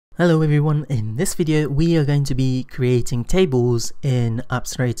Hello everyone, in this video we are going to be creating tables in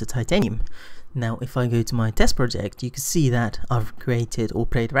Apps Titanium. Now if I go to my test project, you can see that I've created or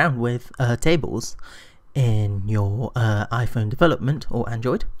played around with tables in your iPhone development or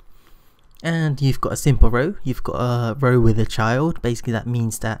Android. And you've got a simple row, you've got a row with a child. Basically that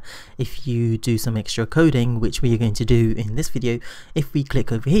means that if you do some extra coding, which we are going to do in this video, if we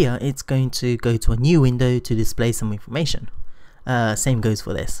click over here, it's going to go to a new window to display some information. Same goes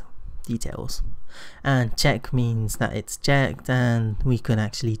for this, details. And check means that it's checked, and we can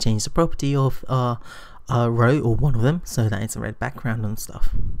actually change the property of our row or one of them so that it's a red background and stuff.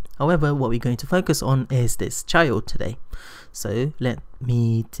 However, what we're going to focus on is this child today. So let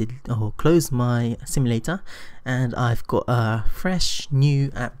me close my simulator, and I've got a fresh new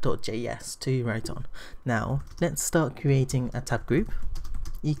app.js to write on. Now let's start creating a tab group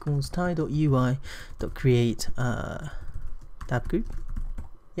equals tie.ui.create tab group.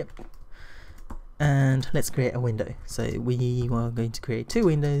 Yep. And let's create a window. So we are going to create two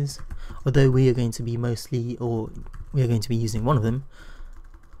windows, although we are going to be we are going to be using one of them.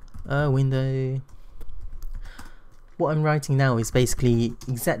 Window. What I'm writing now is basically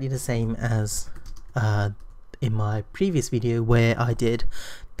exactly the same as in my previous video where I did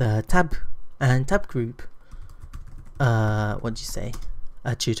the tab and tab group a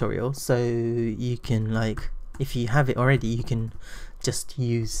tutorial. So you can, if you have it already, you can just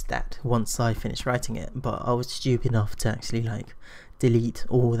use that once I finish writing it, but I was stupid enough to actually delete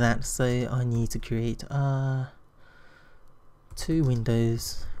all that, so I need to create two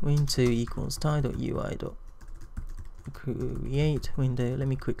windows. Win2 equals tie.ui.create window. Let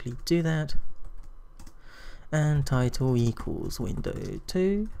me quickly do that. And title equals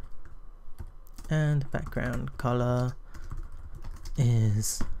window2, and background color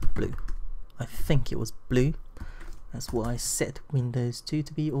is blue. I think it was blue. That's what I set Windows 2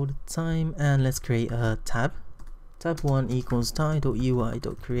 to be all the time. And let's create a tab. Tab1 equals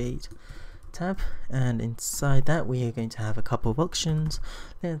tie.ui.create tab, and inside that we are going to have a couple of options.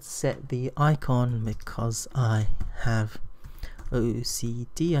 Let's set the icon because I have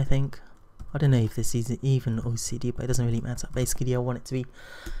OCD, I think. I don't know if this is even OCD, but it doesn't really matter. Basically I want it to be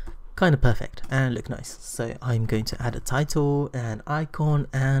kind of perfect and look nice. So I'm going to add a title and icon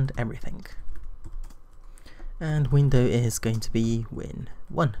and everything. And window is going to be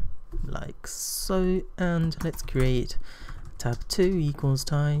win1, like so. And let's create tab2 equals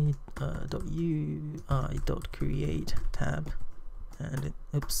tie.ui.create tab, and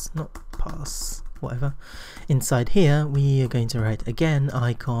inside here we are going to write again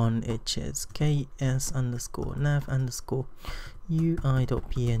icon, which is ks_nav_ui.png.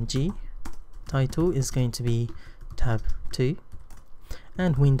 title is going to be tab2,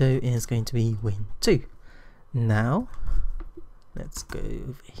 and window is going to be win2. Now let's go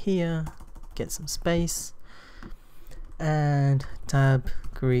over here, get some space, and tab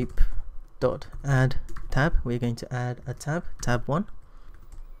group dot add tab. We're going to add a tab, tab1,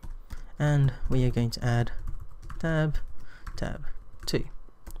 and we are going to add tab2,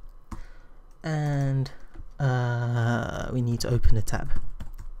 and we need to open a tab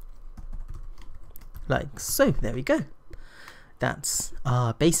like so. There we go. That's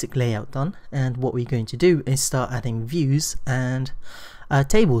our basic layout done, and what we're going to do is start adding views and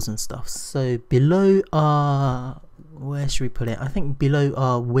tables and stuff. So below our, where should we put it? I think below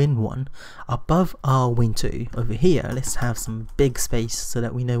our win1, above our win2, over here, let's have some big space so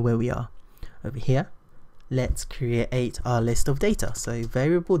that we know where we are. Over here, let's create our list of data. So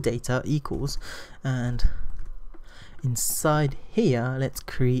variable data equals, and inside here let's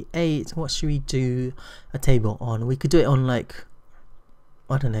create, what should we do a table on? We could do it on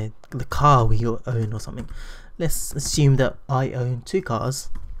I don't know, the car we own or something. Let's assume that I own two cars.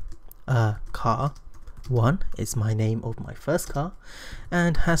 Car 1 is my name of my first car,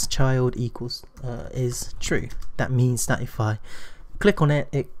 and has child equals is true. That means that if I click on it,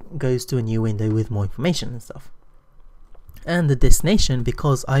 it goes to a new window with more information and stuff. And the destination,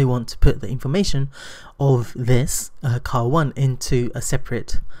 because I want to put the information of this car 1 into a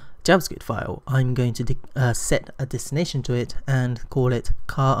separate JavaScript file, I'm going to set a destination to it and call it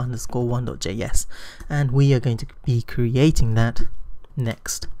car_1.js, and we are going to be creating that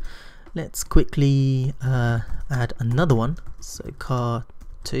next. Let's quickly add another one. So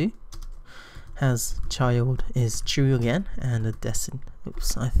car2 has child is true again, and a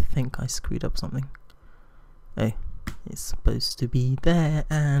oops, I think I screwed up something. Oh, it's supposed to be there,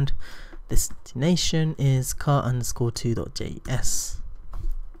 and destination is car_2.js.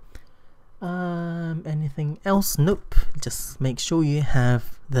 Anything else? Nope. Just make sure you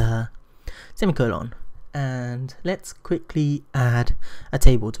have the semicolon. and let's quickly add a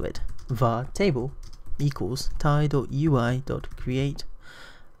table to it. var table equals tie.ui.create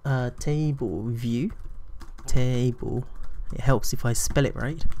table view table. It helps if I spell it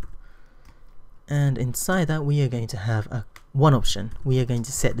right. And inside that we are going to have one option. We are going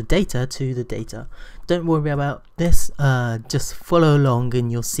to set the data to the data. Don't worry about this, just follow along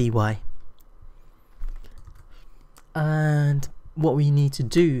and you'll see why. And what we need to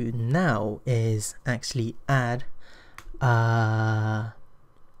do now is actually add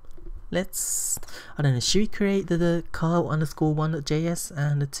let's, I don't know, should we create the car_1.js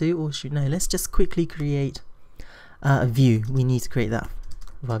and the 2, or let's just quickly create a view. We need to create that.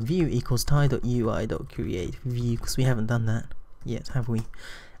 Var view equals tie.ui.create view, because we haven't done that yet, have we?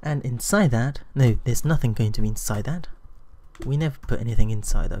 And inside that, no, there's nothing going to be inside that. We never put anything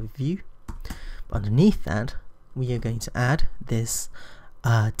inside our view. But underneath that, we are going to add this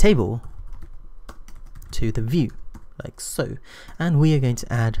table to the view, like so. And we are going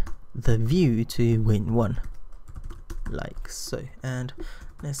to add the view to win1, like so. And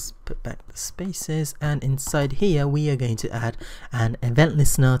let's put back the spaces, and inside here we are going to add an event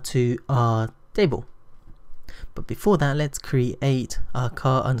listener to our table. But before that, let's create our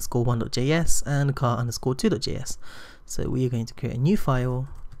car_1.js and car_2.js. So we are going to create a new file,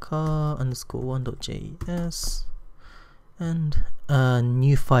 car_1.js, and a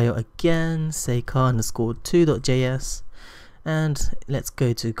new file again, say car_2.js, and let's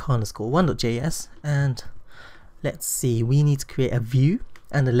go to car_1.js, and let's see, we need to create a view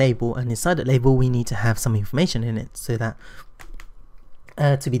and a label, and inside the label we need to have some information in it so that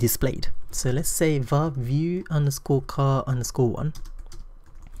to be displayed. So let's say var view underscore car underscore 1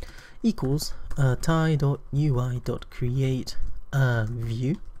 equals tie.ui.create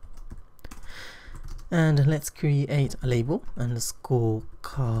view, and let's create a label underscore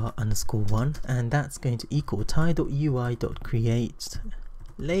car underscore 1, and that's going to equal tie.ui.create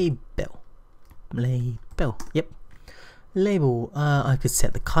label. Yep. Label, I could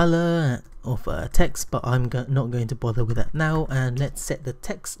set the color of text, but I'm not going to bother with that now. And let's set the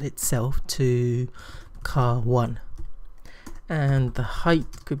text itself to car1, and the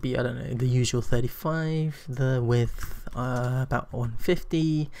height could be, I don't know, the usual 35, the width about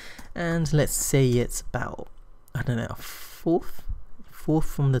 150, and let's say it's about, I don't know, a fourth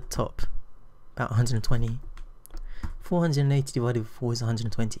from the top, about 120. 480 divided by 4 is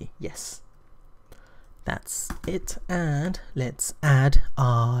 120. Yes, that's it. And let's add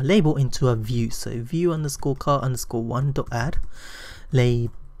our label into a view. So view underscore car underscore 1 dot add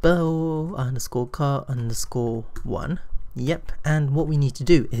label underscore car underscore 1. Yep. And what we need to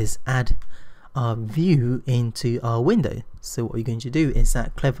do is add our view into our window. So what we're going to do is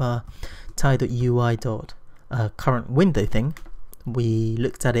that clever tie.ui dot current window thing. We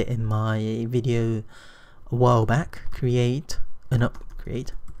looked at it in my video a while back. Create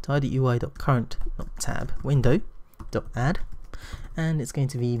tie.ui.current tab window dot add, and it's going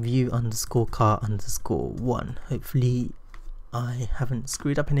to be view underscore car underscore 1. Hopefully I haven't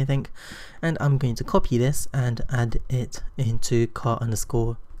screwed up anything, and I'm going to copy this and add it into car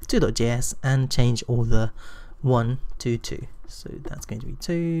underscore 2.js and change all the 1 to 2. So that's going to be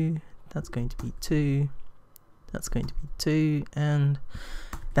 2, that's going to be 2, that's going to be 2, and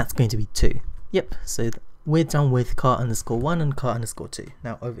that's going to be 2. Yep, so we're done with car underscore 1 and car underscore 2.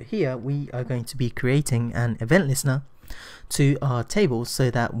 Now over here we are going to be creating an event listener to our table, so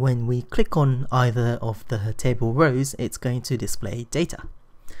that when we click on either of the table rows, it's going to display data.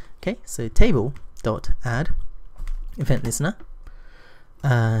 Okay, so table dot add event listener,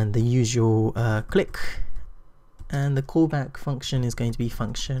 and the usual click, and the callback function is going to be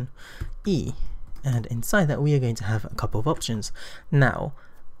function e, and inside that we are going to have a couple of options. Now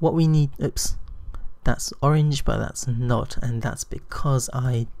what we need, oops, that's orange, but that's not, and that's because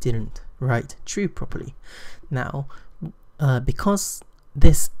I didn't write true properly. Now because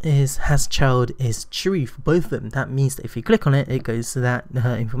this has child is true for both of them, that means that if you click on it, it goes to that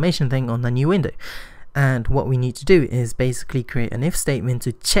information thing on the new window. And what we need to do is basically create an if statement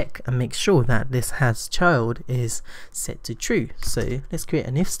to check and make sure that this has child is set to true. So let's create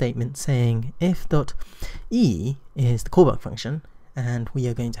an if statement saying if.e is the callback function, and we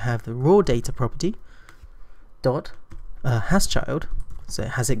are going to have the raw data property dot has child, so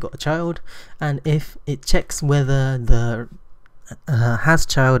has it got a child, and if it checks whether the has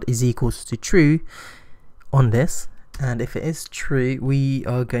child is equals to true on this, and if it is true, we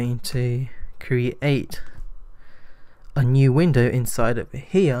are going to create a new window inside over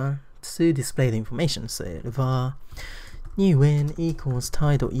here to display the information. So var new win equals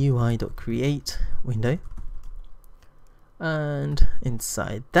tie.ui.create window And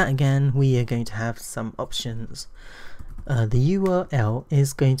inside that again, we are going to have some options. The URL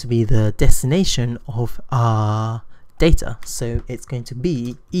is going to be the destination of our data, so it's going to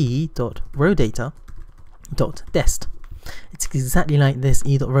be e.rowdata.dest. It's exactly like this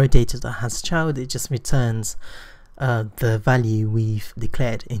e.rowdata that has child. It just returns the value we've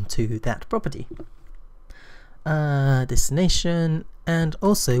declared into that property. Destination, and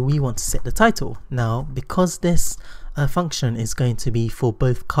also we want to set the title. Now, because this function is going to be for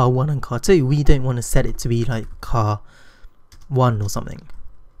both car1 and car2, we don't want to set it to be like car1 or something.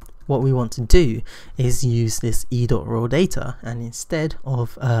 What we want to do is use this e.rowdata, and instead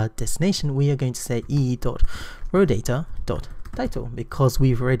of destination, we are going to say e.rowdata.title, because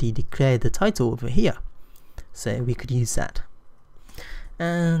we've already declared the title over here, so we could use that.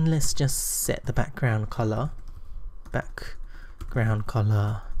 And let's just set the background color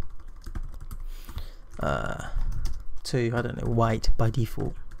to, I don't know, white by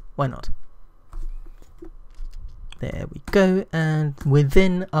default. Why not? There we go. And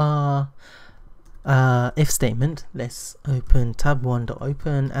within our if statement, let's open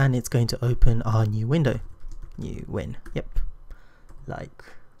tab1.open, and it's going to open our new window. New win. Yep. Like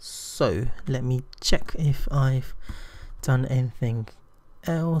so. Let me check if I've done anything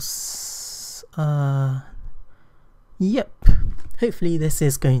else. Yep. Hopefully this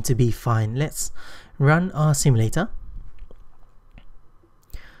is going to be fine. Let's run our simulator.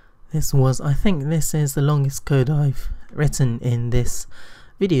 I think this is the longest code I've written in this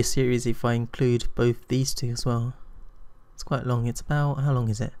video series, if I include both these two as well. It's quite long. It's about, how long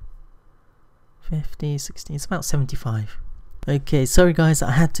is it? 50, 60, it's about 75. Okay, sorry guys,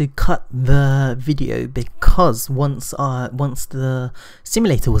 I had to cut the video because once the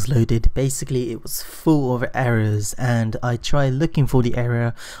simulator was loaded, basically it was full of errors, and I tried looking for the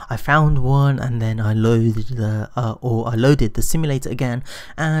error. I found one, and then I loaded the simulator again,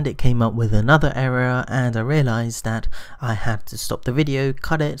 and it came up with another error, and I realized that I had to stop the video,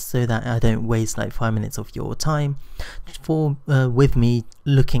 cut it, so that I don't waste like 5 minutes of your time with me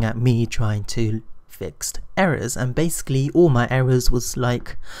looking at me trying to fixed errors. And basically all my errors was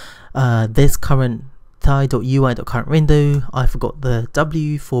like this current thai.ui.current window, I forgot the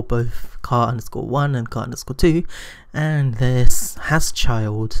W for both car_1 and car_2, and this has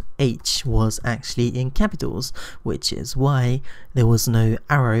child H was actually in capitals, which is why there was no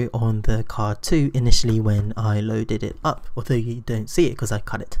arrow on the car2 initially when I loaded it up, although you don't see it because I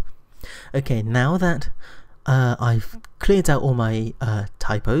cut it. Okay, now that I've cleared out all my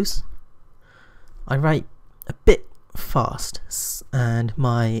typos, I write a bit fast and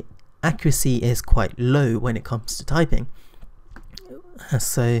my accuracy is quite low when it comes to typing,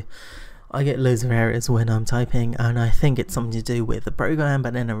 so I get loads of errors when I'm typing, and I think it's something to do with the program,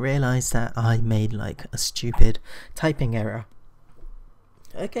 but then I realized that I made like a stupid typing error.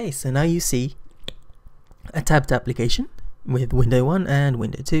 Okay, so now you see a tabbed application with window 1 and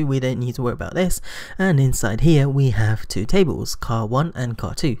window 2. We don't need to worry about this, and inside here we have two tables, car1 and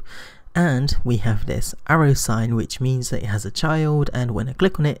car2. And we have this arrow sign, which means that it has a child, and when I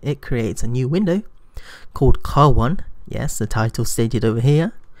click on it, it creates a new window called car1. Yes, the title stated over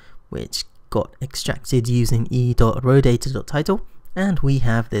here, which got extracted using e.rowdata.title. And we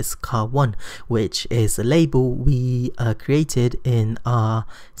have this car1, which is a label we created in our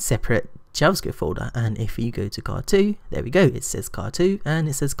separate JavaScript folder. And if you go to car2, there we go, it says car2 and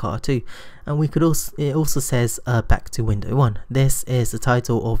it says car2, and we could also, it also says back to window 1. This is the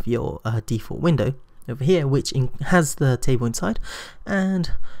title of your default window over here, which has the table inside,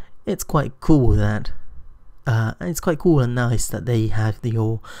 and it's quite cool that it's quite cool and nice that they have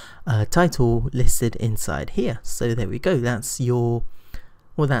your title listed inside here. So there we go, that's your,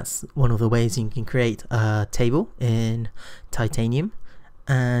 well, that's one of the ways you can create a table in Titanium.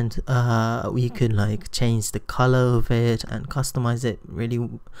 And we could like change the color of it and customize it really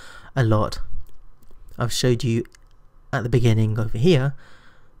a lot. I've showed you at the beginning over here.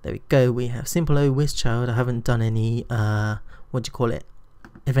 There we go, we have simple O with child. I haven't done any what do you call it,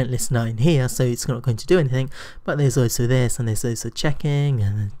 event listener in here, so it's not going to do anything, but there's also this, and there's also checking,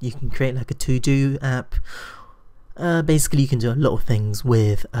 and you can create like a to-do app. Basically you can do a lot of things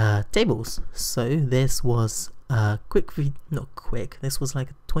with tables. So this was this was like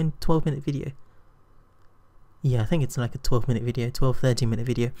a 12-minute video. Yeah, I think it's like a 12-minute video, 13-minute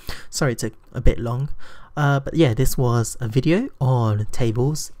video. Sorry, it took a bit long. But yeah, this was a video on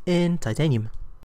tables in Titanium.